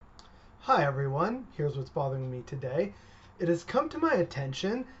Hi everyone, here's what's bothering me today. It has come to my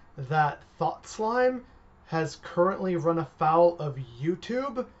attention that Thought Slime has currently run afoul of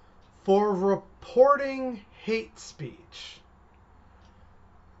YouTube for reporting hate speech.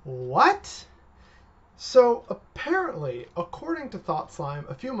 What? So apparently, according to Thought Slime,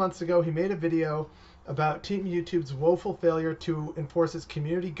 a few months ago he made a video about Team YouTube's woeful failure to enforce its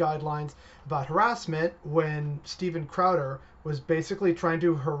community guidelines about harassment when Steven Crowder was basically trying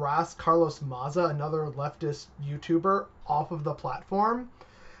to harass Carlos Maza, another leftist YouTuber, off of the platform.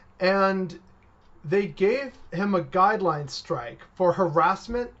 And they gave him a guideline strike for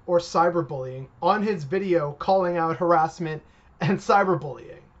harassment or cyberbullying on his video calling out harassment and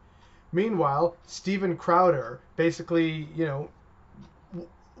cyberbullying. Meanwhile, Steven Crowder basically,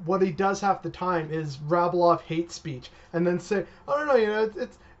 what he does half the time is rabble off hate speech and then say, "Oh no,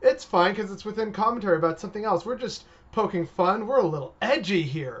 it's fine because it's within commentary about something else. We're just poking fun. We're a little edgy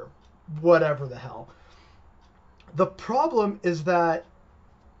here." Whatever the hell. The problem is that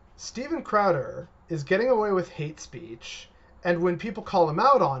Steven Crowder is getting away with hate speech, and when people call him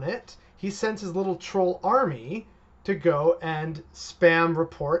out on it, he sends his little troll army to go and spam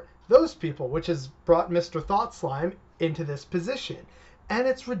report those people, which has brought Mr. Thought Slime into this position. And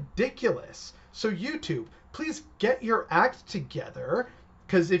it's ridiculous. So YouTube, please get your act together,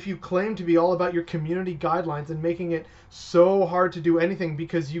 because if you claim to be all about your community guidelines and making it so hard to do anything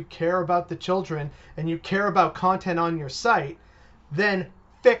because you care about the children and you care about content on your site, then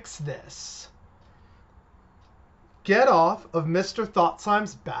fix this. Get off of Mr. Thought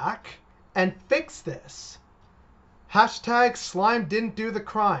Slime's back and fix this. Hashtag slime didn't do the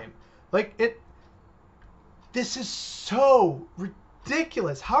crime. This is so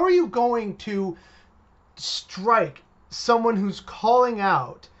ridiculous. How are you going to strike someone who's calling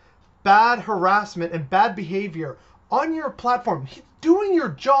out bad harassment and bad behavior on your platform? He's doing your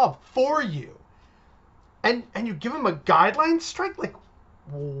job for you. And you give him a guideline strike? Like,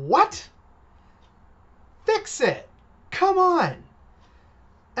 what? Fix it. Come on.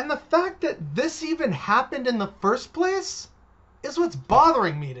 And the fact that this even happened in the first place is what's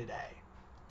bothering me today.